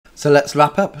So let's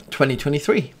wrap up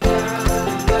 2023.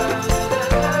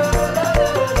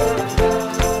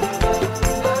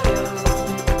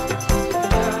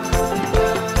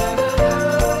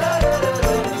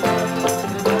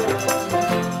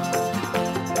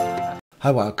 Hi,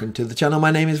 welcome to the channel.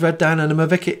 My name is Rev Dan and I'm a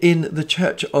vicar in the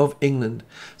Church of England.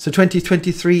 So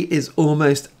 2023 is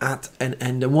almost at an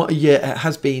end, and what a year it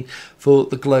has been for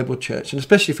the global church, and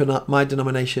especially for my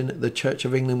denomination, the Church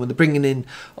of England, with the bringing in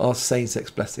of same-sex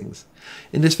blessings.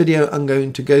 In this video, I'm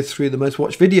going to go through the most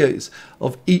watched videos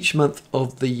of each month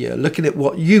of the year, looking at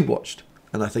what you watched,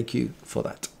 and I thank you for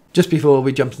that. Just before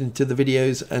we jump into the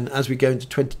videos and as we go into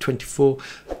 2024,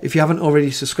 if you haven't already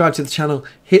subscribed to the channel,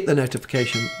 hit the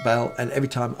notification bell, and every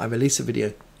time I release a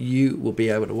video, you will be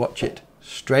able to watch it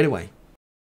straight away.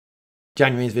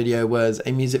 January's video was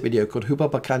a music video called Hupa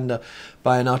Bakanda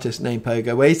by an artist named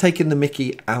Pogo, where he's taken the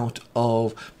mickey out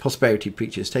of prosperity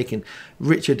preachers, taking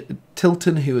Richard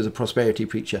Tilton, who was a prosperity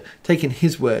preacher, taking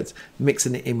his words,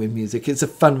 mixing it in with music. It's a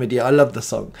fun video. I love the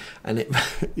song, and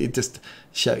it just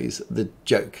shows the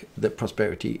joke that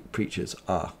prosperity preachers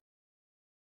are.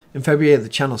 In February, the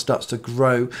channel starts to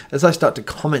grow as I start to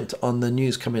comment on the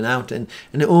news coming out, and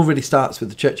it already starts with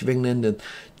the Church of England and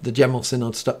the General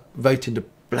Synod voting to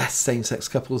bless same-sex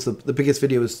couples. The biggest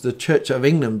video was the Church of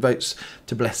England votes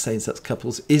to bless same-sex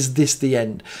couples. Is this the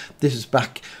end? This is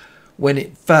back when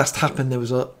it first happened. There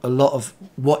was a lot of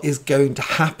what is going to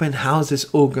happen, how is this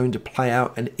all going to play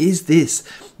out, and is this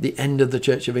the end of the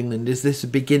Church of England? Is this the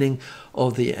beginning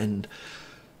of the end?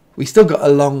 We still got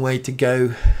a long way to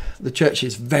go. The church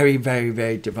is very, very,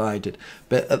 very divided,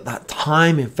 but at that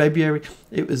time in February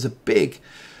it was a big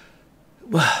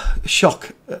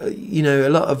shock. A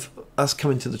lot of us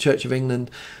coming to the Church of England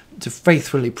to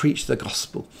faithfully preach the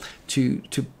gospel, to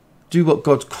do what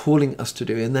God's calling us to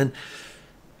do. And then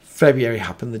February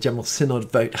happened, the General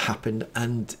Synod vote happened,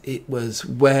 and it was,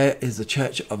 where is the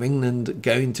Church of England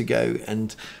going to go?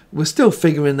 And we're still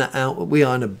figuring that out. We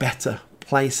are in a better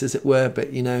place, as it were,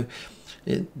 but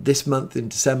this month in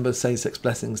December, same-sex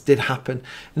blessings did happen,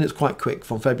 and it's quite quick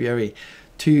from February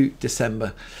to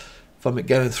December, from it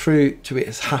going through to it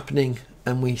is happening,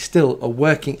 and we still are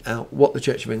working out what the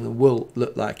Church of England will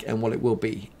look like and what it will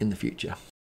be in the future.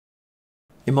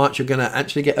 In March, you're going to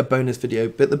actually get a bonus video,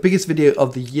 but the biggest video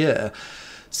of the year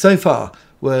so far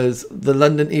was the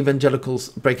London evangelicals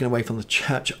breaking away from the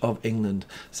Church of England.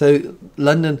 So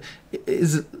London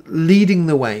is leading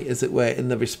the way, as it were, in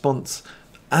the response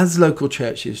as local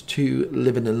churches to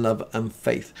living in love and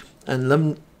faith.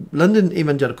 And London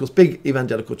evangelicals, big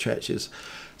evangelical churches,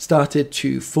 started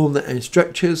to form their own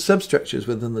structures, substructures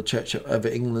within the Church of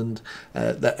England,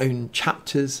 their own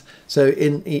chapters. So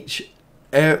in each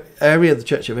area of the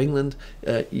Church of England,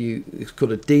 it's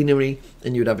called a deanery,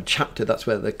 and you would have a chapter. That's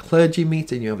where the clergy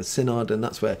meet, and you have a synod, and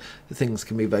that's where things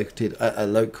can be voted at a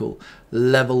local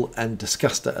level and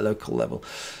discussed at a local level.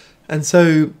 And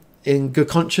so in good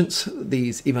conscience,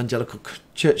 these evangelical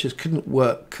churches couldn't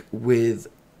work with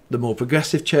the more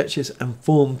progressive churches and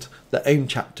formed their own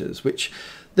chapters, which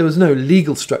there was no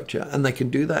legal structure, and they can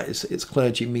do that. It's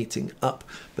clergy meeting up,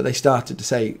 but they started to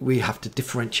say, we have to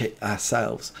differentiate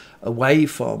ourselves away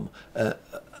from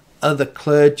other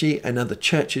clergy and other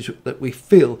churches that we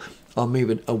feel are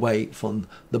moving away from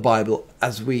the Bible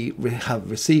as we have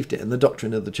received it and the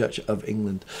doctrine of the Church of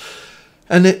England.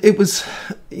 And it was,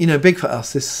 big for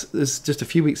us. This is just a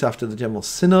few weeks after the General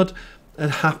Synod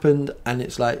had happened, and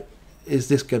it's like, is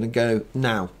this going to go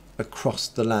now across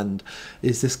the land?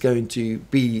 Is this going to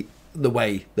be the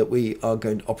way that we are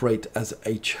going to operate as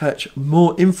a church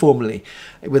more informally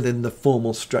within the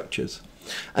formal structures?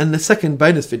 And the second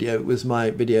bonus video was my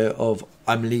video of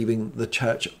I'm leaving the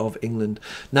Church of England.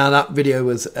 Now that video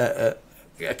was a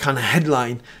kind of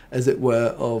headline, as it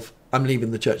were, of I'm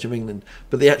leaving the Church of England,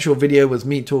 but the actual video was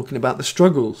me talking about the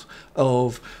struggles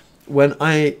of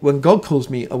when God calls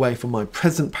me away from my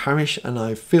present parish and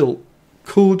I feel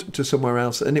called to somewhere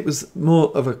else. And it was more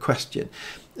of a question: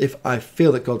 if I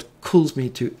feel that God calls me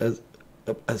to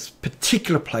a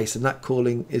particular place, and that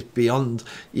calling is beyond,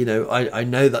 I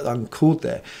know that I'm called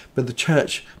there, but the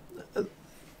church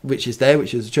which is there,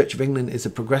 which is the Church of England, is a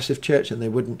progressive church, and they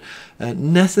wouldn't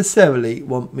necessarily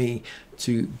want me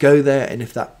to go there. And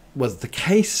if that was the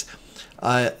case,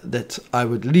 that I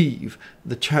would leave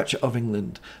the Church of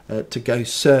England to go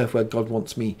serve where God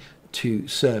wants me to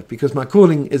serve, because my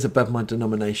calling is above my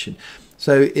denomination.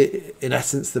 So in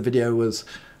essence, the video was,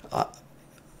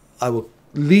 I will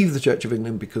leave the Church of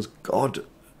England because God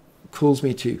calls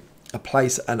me to a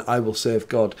place and I will serve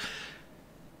God.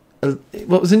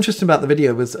 What was interesting about the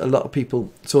video was a lot of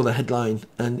people saw the headline,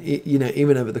 and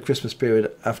even over the Christmas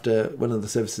period, after one of the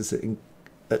services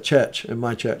at church, in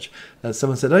my church.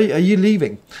 Someone said, are you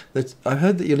leaving? I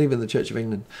heard that you're leaving the Church of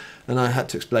England. And I had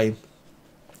to explain,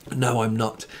 no, I'm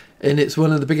not. And it's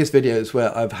one of the biggest videos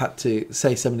where I've had to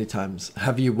say so many times,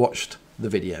 have you watched the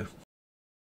video?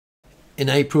 In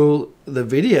April, the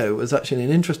video was actually an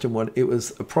interesting one. It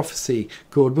was a prophecy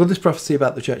called, Will This Prophecy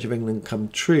About the Church of England Come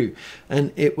True?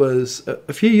 And it was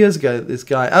a few years ago, this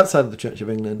guy outside of the Church of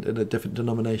England in a different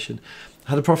denomination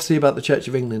had a prophecy about the Church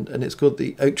of England, and it's called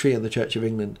the Oak Tree and the Church of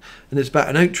England. And it's about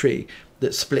an oak tree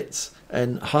that splits,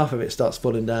 and half of it starts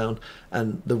falling down,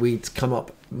 and the weeds come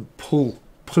up and pull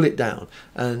it down,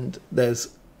 and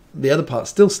there's the other part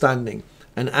still standing.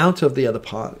 And out of the other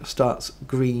part starts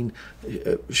green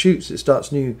shoots. It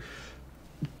starts new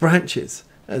branches,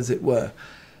 as it were.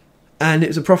 And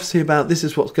it's a prophecy about this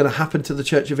is what's going to happen to the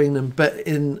Church of England. But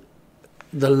in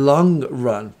the long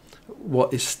run,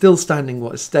 what is still standing,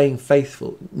 what is staying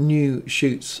faithful, new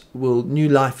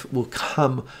life will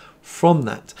come from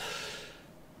that.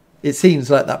 It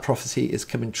seems like that prophecy is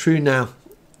coming true now.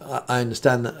 I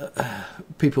understand that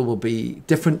people will be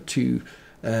different to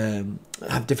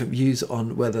have different views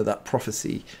on whether that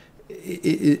prophecy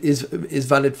is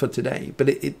valid for today, but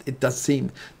it does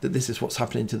seem that this is what's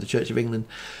happening to the Church of England.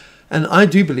 And I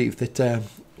do believe that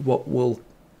what will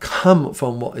come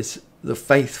from what is the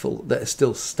faithful that is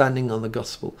still standing on the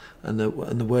gospel and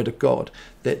the word of God,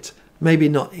 that maybe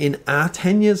not in our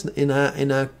tenures, in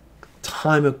our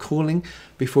time of calling,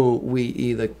 before we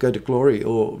either go to glory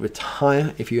or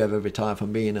retire, if you ever retire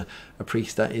from being a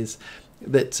priest, that is,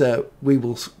 that we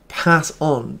will pass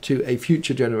on to a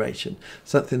future generation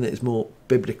something that is more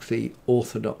biblically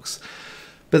orthodox.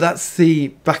 But that's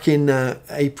back in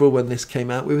April when this came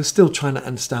out, we were still trying to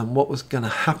understand what was going to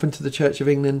happen to the Church of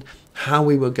England, how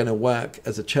we were going to work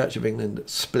as a Church of England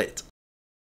split.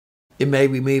 It may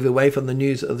we move away from the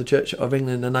news of the Church of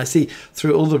England, and I see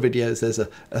through all the videos there's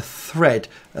a thread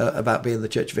about being the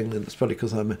Church of England. That's probably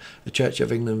because I'm a Church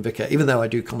of England vicar, even though I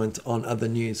do comment on other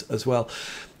news as well.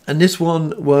 And this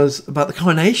one was about the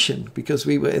coronation, because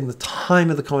we were in the time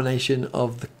of the coronation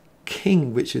of the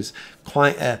King, which is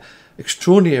quite an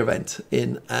extraordinary event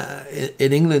in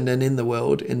England and in the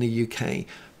world, in the UK,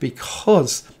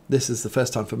 because this is the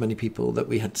first time for many people that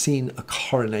we had seen a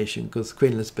coronation, because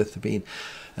Queen Elizabeth had been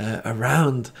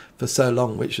around for so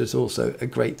long, which was also a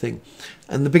great thing.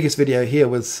 And the biggest video here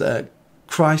was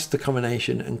Christ, the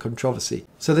coronation and controversy.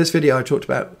 So this video I talked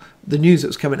about the news that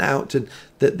was coming out, and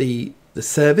that the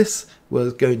service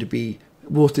was going to be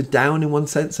watered down in one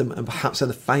sense, and perhaps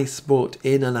other faiths brought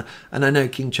in. And I know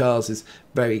King Charles is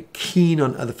very keen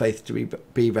on other faiths to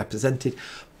be represented,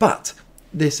 but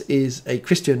this is a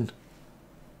Christian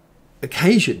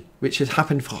occasion which has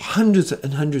happened for hundreds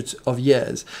and hundreds of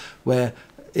years, where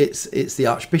it's the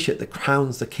Archbishop that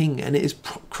crowns the King, and it is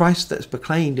Christ that's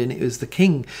proclaimed, and it was the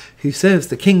King who serves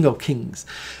the King of Kings.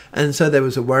 And so there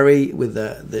was a worry with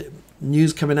the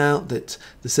news coming out that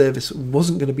the service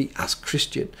wasn't going to be as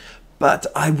Christian. But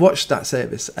I watched that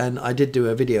service, and I did do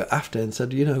a video after and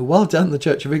said, well done the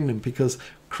Church of England, because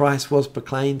Christ was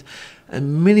proclaimed,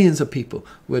 and millions of people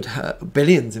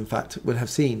billions in fact, would have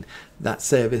seen that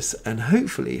service, and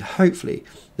hopefully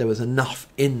there was enough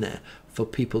in there for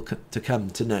people to come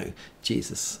to know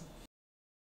Jesus.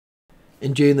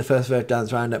 In June, the first Rev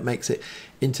Dan's Roundup makes it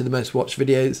into the most watched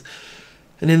videos.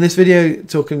 And in this video,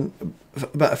 talking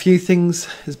about a few things,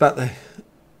 is about the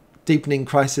deepening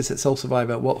crisis at sole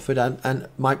survivor at Watford, and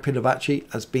Mike Pilavachi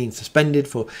has been suspended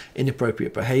for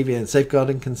inappropriate behaviour and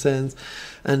safeguarding concerns.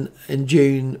 And in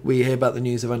June, we hear about the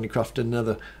news of Andy Croft,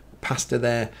 another pastor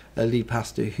there, a lead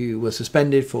pastor, who was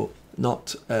suspended for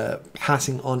not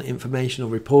passing on information or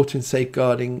reporting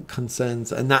safeguarding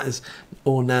concerns, and that is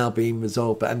all now being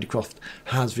resolved. But Andy Croft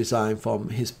has resigned from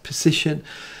his position.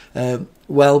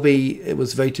 Welby, it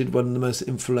was voted one of the most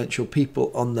influential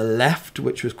people on the left,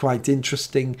 which was quite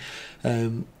interesting,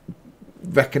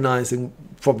 recognising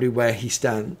probably where he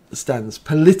stands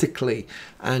politically,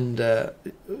 and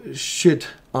should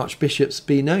archbishops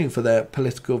be known for their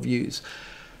political views?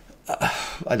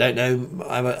 I don't know.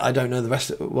 I don't know the rest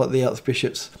of what the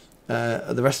archbishops,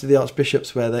 the rest of the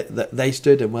archbishops, where they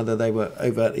stood, and whether they were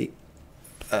overtly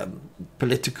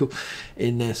political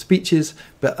in their speeches.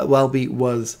 But Welby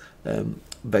was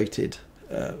voted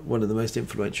one of the most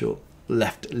influential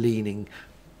left-leaning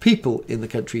people in the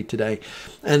country today.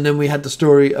 And then we had the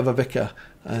story of a vicar,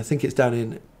 I think it's down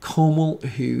in Cornwall,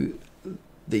 who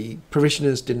the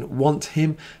parishioners didn't want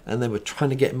him, and they were trying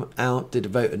to get him out, did a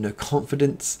vote of no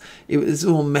confidence. It was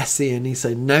all messy, and he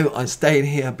said, no, I'm staying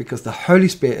here because the Holy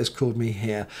Spirit has called me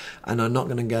here, and I'm not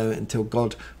going to go until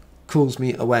God calls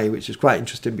me away, which is quite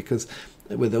interesting, because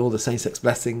with all the same-sex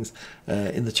blessings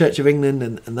in the Church of England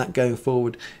and that going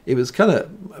forward. It was kind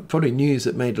of probably news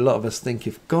that made a lot of us think,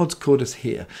 if God's called us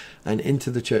here and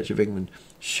into the Church of England,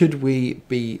 should we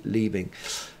be leaving?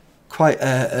 Quite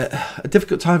a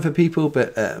difficult time for people,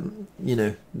 but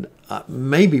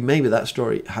maybe that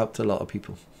story helped a lot of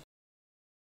people.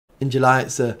 In July,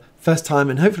 it's the first time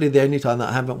and hopefully the only time that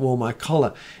I haven't worn my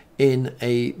collar in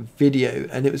a video,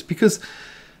 and it was because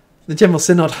the General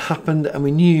Synod happened, and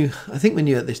I think we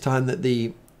knew at this time that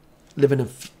the Living in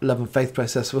Love and Faith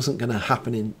process wasn't going to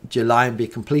happen in July and be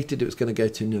completed. It was going to go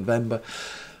to November.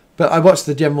 But I watched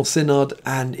the General Synod,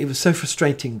 and it was so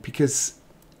frustrating because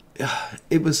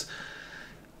it was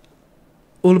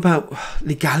all about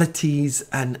legalities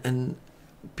and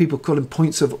people calling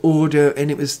points of order,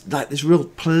 and it was like this real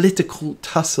political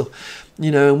tussle,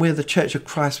 and we're the Church of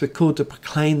Christ, we're called to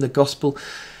proclaim the gospel.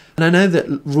 And I know that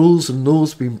rules and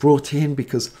laws have been brought in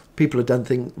because people have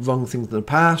done wrong things in the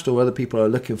past, or other people are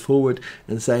looking forward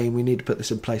and saying we need to put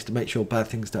this in place to make sure bad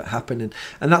things don't happen.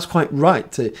 And that's quite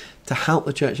right to help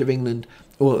the Church of England,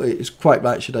 or it's quite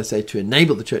right, should I say, to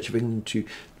enable the Church of England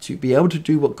to be able to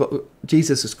do what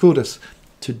Jesus has called us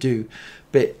to do.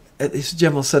 But at this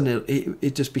General Synod,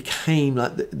 it just became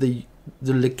like the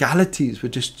legalities were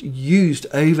just used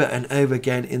over and over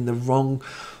again in the wrong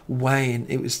way, and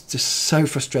it was just so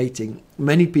frustrating.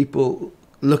 Many people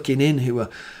looking in who were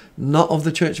not of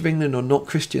the Church of England or not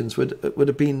Christians would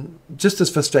have been just as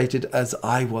frustrated as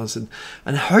I was, and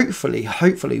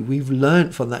hopefully we've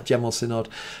learned from that General Synod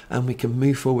and we can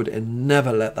move forward and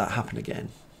never let that happen again.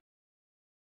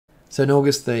 So in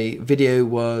August, the video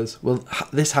was, well,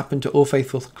 this happened to all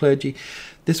faithful clergy.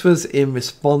 This was in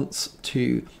response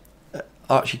to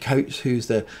Archie Coates, who's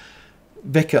the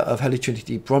Vicar of Holy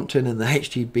Trinity Brompton and the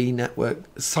HTB network,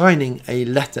 signing a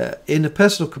letter in a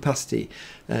personal capacity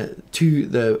to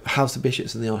the House of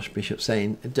Bishops and the Archbishop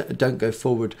saying, don't go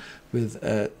forward with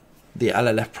the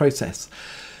LLF process.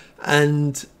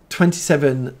 And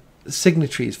 27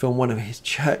 signatories from one of his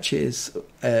churches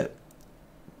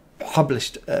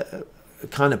published a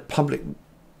kind of public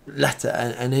letter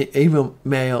and an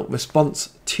email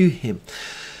response to him.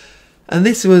 And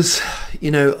this was,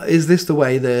 is this the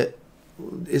way that,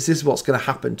 is this what's going to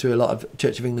happen to a lot of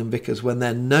Church of England vicars when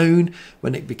they're known,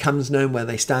 when it becomes known where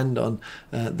they stand on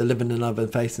the living in love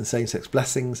and faith and same-sex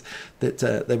blessings, that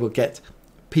they will get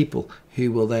people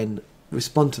who will then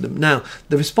respond to them? Now,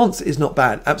 the response is not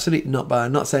bad, absolutely not bad.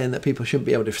 I'm not saying that people shouldn't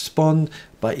be able to respond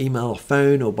by email or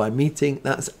phone or by meeting.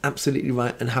 That's absolutely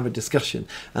right, and have a discussion.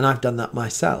 And I've done that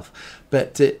myself.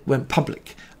 But it went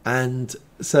public. And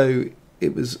so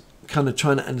it was kind of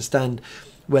trying to understand,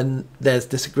 when there's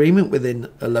disagreement within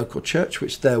a local church,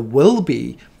 which there will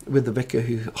be with the vicar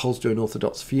who holds to an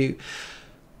orthodox view,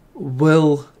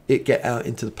 will it get out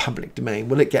into the public domain?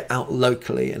 Will it get out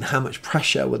locally? And how much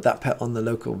pressure would that put on the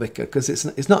local vicar? Because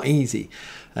it's not easy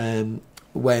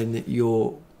when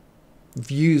your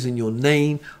views and your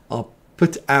name are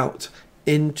put out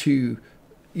into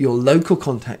your local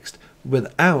context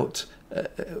without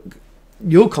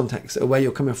your context or where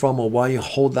you're coming from or why you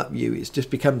hold that view. It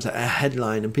just becomes a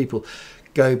headline and people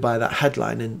go by that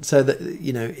headline. And so that,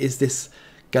 is this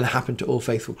going to happen to all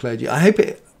faithful clergy? I hope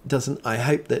it doesn't. I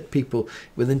hope that people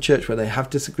within church where they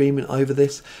have disagreement over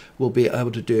this will be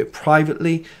able to do it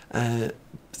privately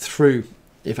through,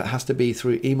 if it has to be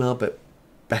through email, but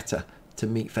better to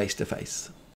meet face to face.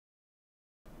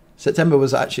 September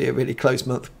was actually a really close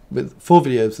month with 4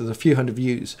 videos. There's a few hundred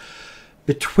views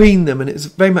between them, and it's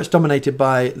very much dominated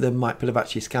by the Mike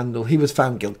Pilavachi scandal. He was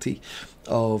found guilty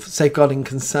of safeguarding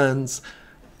concerns.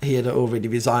 He had already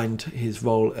resigned his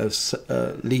role as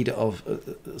leader of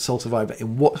Soul Survivor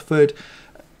in Watford.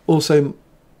 Also,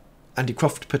 Andy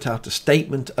Croft put out a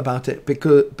statement about it,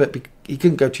 but he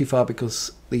couldn't go too far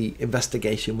because the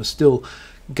investigation was still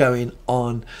going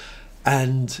on.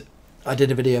 And I did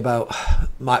a video about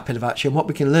Mike Pilavachi and what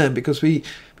we can learn, because we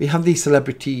have these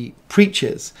celebrity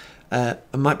preachers. And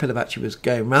Mike Pilavachi was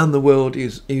going around the world. He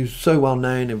was so well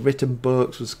known, had written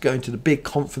books, was going to the big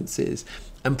conferences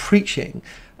and preaching.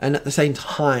 And at the same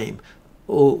time,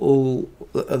 all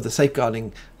of the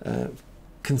safeguarding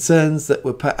concerns that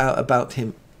were put out about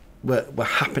him were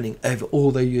happening over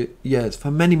all the years, for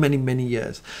many, many, many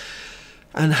years.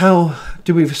 And how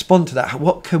do we respond to that?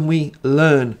 What can we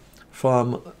learn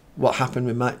from what happened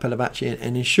with Mike Pilavachi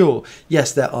and ensure,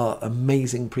 yes, there are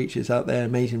amazing preachers out there,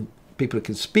 amazing people who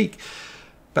can speak,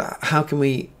 but how can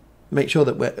we make sure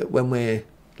that when we're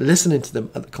listening to them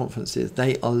at the conferences,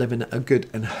 they are living a good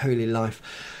and holy life?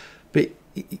 But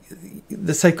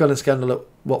the safeguarding scandal at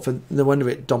Watford, no wonder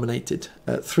it dominated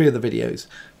 3 of the videos,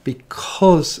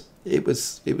 because it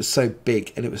was so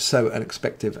big and it was so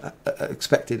unexpected,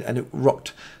 and it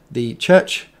rocked the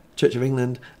Church of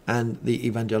England and the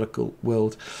evangelical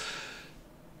world.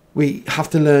 We have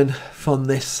to learn from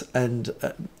this, and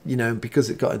because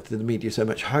it got into the media so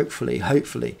much,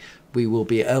 hopefully we will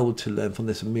be able to learn from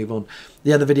this and move on.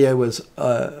 The other video was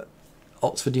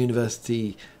Oxford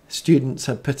University students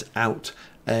have put out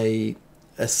a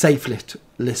safe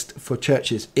list for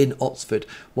churches in Oxford,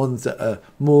 ones that are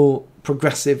more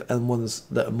progressive and ones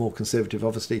that are more conservative.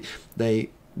 Obviously, they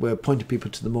were pointing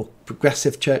people to the more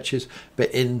progressive churches,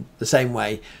 but in the same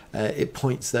way, it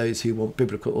points those who want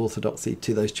biblical orthodoxy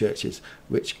to those churches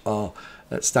which are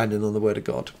standing on the Word of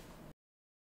God.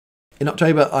 In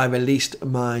October, I released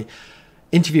my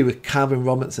interview with Calvin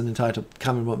Robinson entitled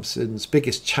Calvin Robinson's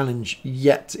Biggest Challenge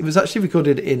Yet. It was actually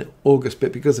recorded in August,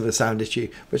 but because of a sound issue,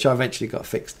 which I eventually got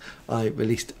fixed, I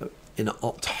released in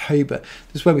October.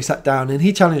 This is where we sat down and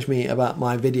he challenged me about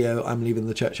my video, I'm leaving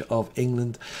the Church of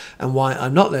England, and why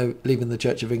I'm not leaving the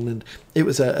Church of England. It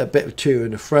was a bit of to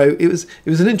and fro. It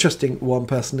was an interesting one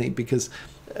personally, because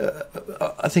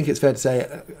I think it's fair to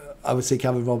say I would see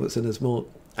Calvin Robinson as more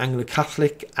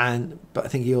Anglo-Catholic, but I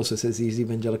think he also says he's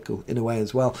evangelical in a way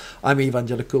as well. I'm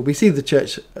evangelical. We see the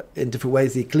church in different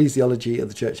ways, the ecclesiology of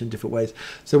the church in different ways.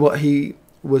 So what he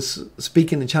was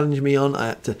speaking and challenging me on, I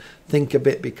had to think a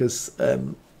bit, because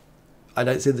I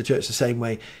don't see the church the same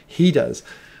way he does.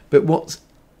 But what's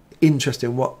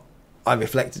interesting, what I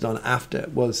reflected on after,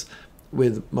 was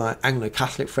with my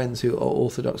Anglo-Catholic friends who are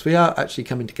Orthodox, we are actually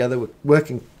coming together, we're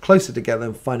working closer together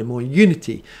and finding more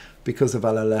unity because of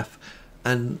LLF.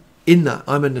 And in that,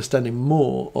 I'm understanding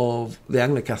more of the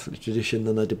Anglo-Catholic tradition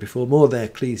than I did before, more of their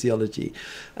ecclesiology,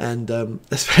 and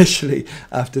especially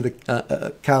after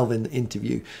the Calvin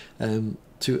interview,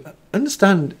 to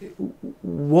understand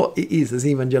what it is as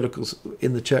evangelicals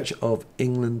in the Church of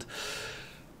England,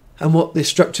 and what the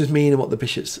structures mean and what the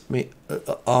bishops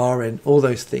are, and all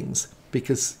those things.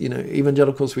 Because,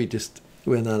 evangelicals,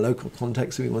 we're in our local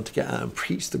context, and we want to get out and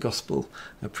preach the gospel,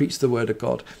 and preach the word of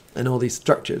God, and all these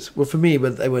structures. Well, for me,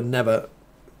 they were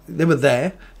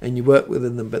there, and you work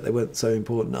within them, but they weren't so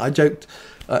important. I joked,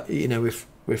 with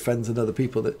friends and other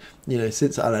people that,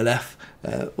 since LLF,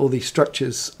 all these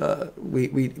structures,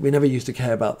 we never used to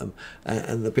care about them,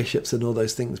 and the bishops and all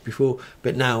those things before,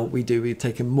 but now we do. We've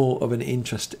taken more of an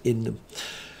interest in them.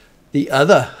 The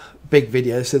other big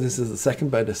video, so this is the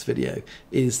second bonus video,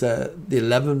 is the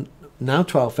 11, now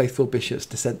 12 faithful bishops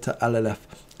descent to LLF.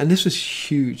 And this was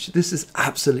huge. This is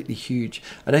absolutely huge.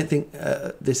 I don't think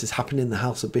this has happened in the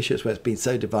House of Bishops, where it's been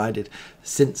so divided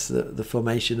since the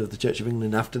formation of the Church of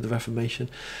England after the Reformation,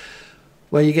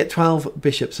 where you get 12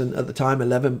 bishops, and at the time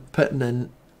 11, putting in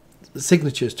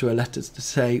signatures to a letter to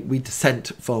say we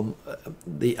dissent from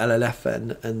the LLF,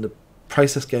 and the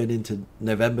process going into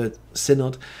November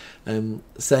Synod,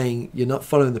 saying you're not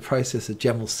following the process of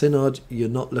General Synod, you're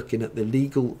not looking at the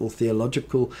legal or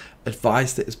theological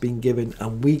advice that has been given,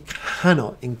 and we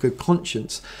cannot in good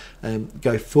conscience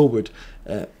go forward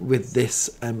with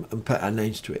this and put our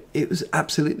names to it. It was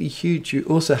absolutely huge. You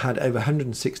also had over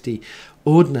 160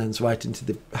 ordinands writing to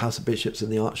the House of Bishops and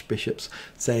the Archbishops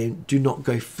saying do not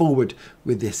go forward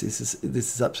with this. This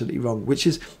is absolutely wrong, which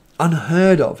is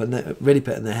unheard of, and they're really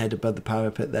putting their head above the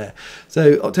parapet there.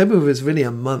 So October was really a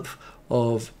month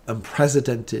of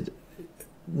unprecedented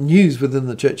news within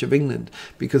the Church of England,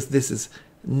 because this has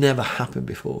never happened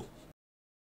before.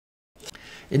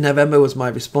 In November was my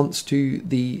response to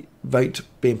the vote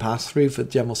being passed through for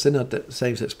General Synod that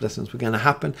same-sex blessings were going to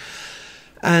happen,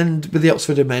 and with the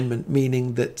Oxford Amendment,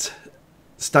 meaning that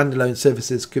standalone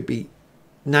services could be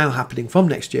now happening from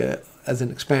next year as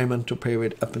an experimental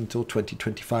period up until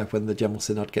 2025, when the General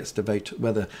Synod gets to vote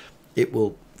whether it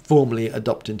will formally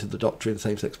adopt into the doctrine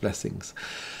same-sex blessings.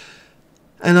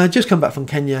 And I just come back from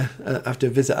Kenya after a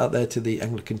visit out there to the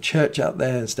Anglican Church out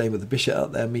there, and staying with the bishop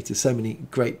out there, meeting so many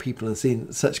great people and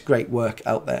seeing such great work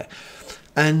out there.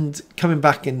 And coming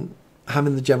back and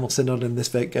having the General Synod and this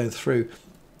vote going through.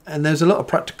 And there's a lot of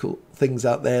practical things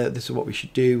out there. This is what we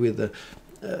should do with the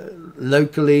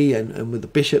locally and with the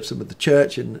bishops and with the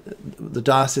church and the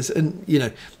diocese, and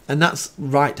and that's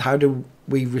right. How do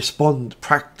we respond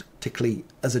practically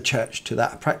as a church to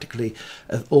that, practically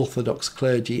as Orthodox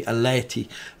clergy and laity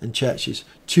and churches,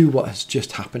 to what has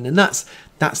just happened? And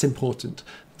that's important.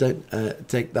 Don't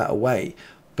take that away.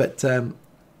 But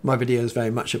my video is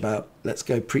very much about, let's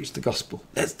go preach the gospel.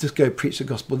 Let's just go preach the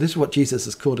gospel. This is what Jesus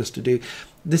has called us to do.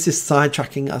 This is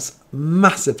sidetracking us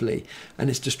massively, and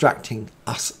it's distracting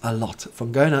us a lot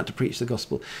from going out to preach the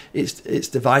gospel. It's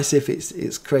divisive.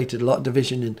 It's created a lot of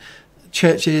division in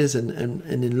churches and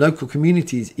in local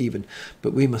communities even,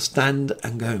 but we must stand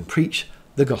and go and preach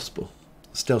the gospel.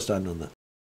 Still stand on that.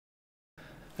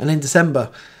 And in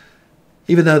December,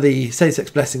 even though the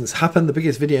same-sex blessings happened, the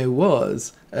biggest video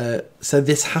was, so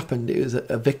this happened, it was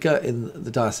a vicar in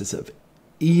the Diocese of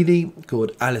Ely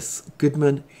called Alice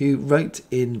Goodman, who wrote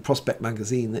in Prospect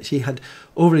magazine that she had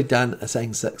already done a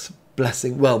same-sex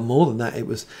blessing. Well, more than that, it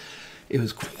was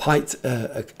quite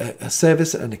a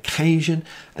service, an occasion,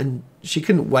 and she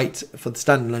couldn't wait for the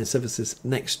standalone services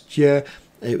next year.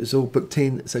 It was all booked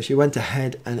in, so she went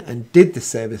ahead and did the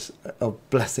service of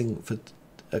blessing for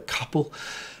a couple,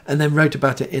 and then wrote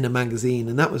about it in a magazine,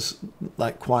 and that was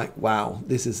like quite wow.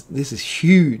 This is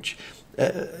huge.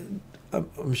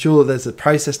 I'm sure there's a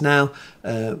process now,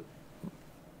 a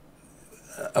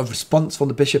response from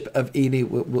the Bishop of Ely.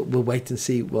 We'll wait and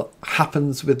see what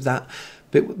happens with that.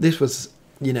 But this was,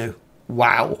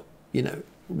 wow.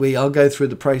 We are going through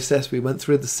the process. We went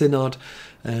through the synod,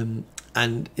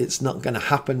 and it's not going to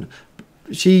happen.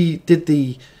 She did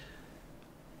the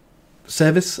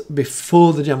service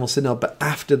before the General Synod, but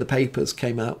after the papers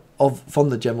came out from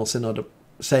the General Synod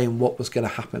saying what was going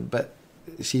to happen. But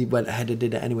she went ahead and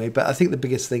did it anyway. But I think the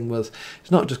biggest thing was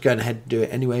it's not just going ahead to do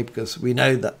it anyway, because we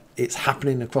know that it's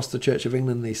happening across the Church of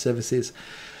England, these services.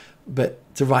 But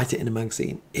to write it in a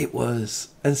magazine, it was,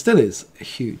 and still is,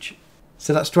 huge.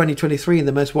 So that's 2023 and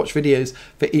the most watched videos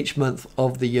for each month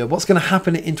of the year. What's going to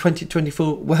happen in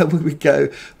 2024? Where will we go?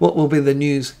 What will be the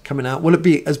news coming out? Will it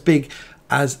be as big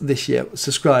as this year?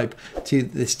 Subscribe to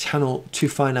this channel to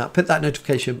find out. Put that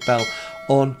notification bell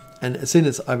on, and as soon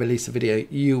as I release a video,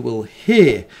 you will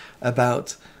hear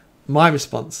about my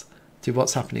response to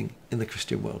what's happening in the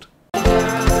Christian world.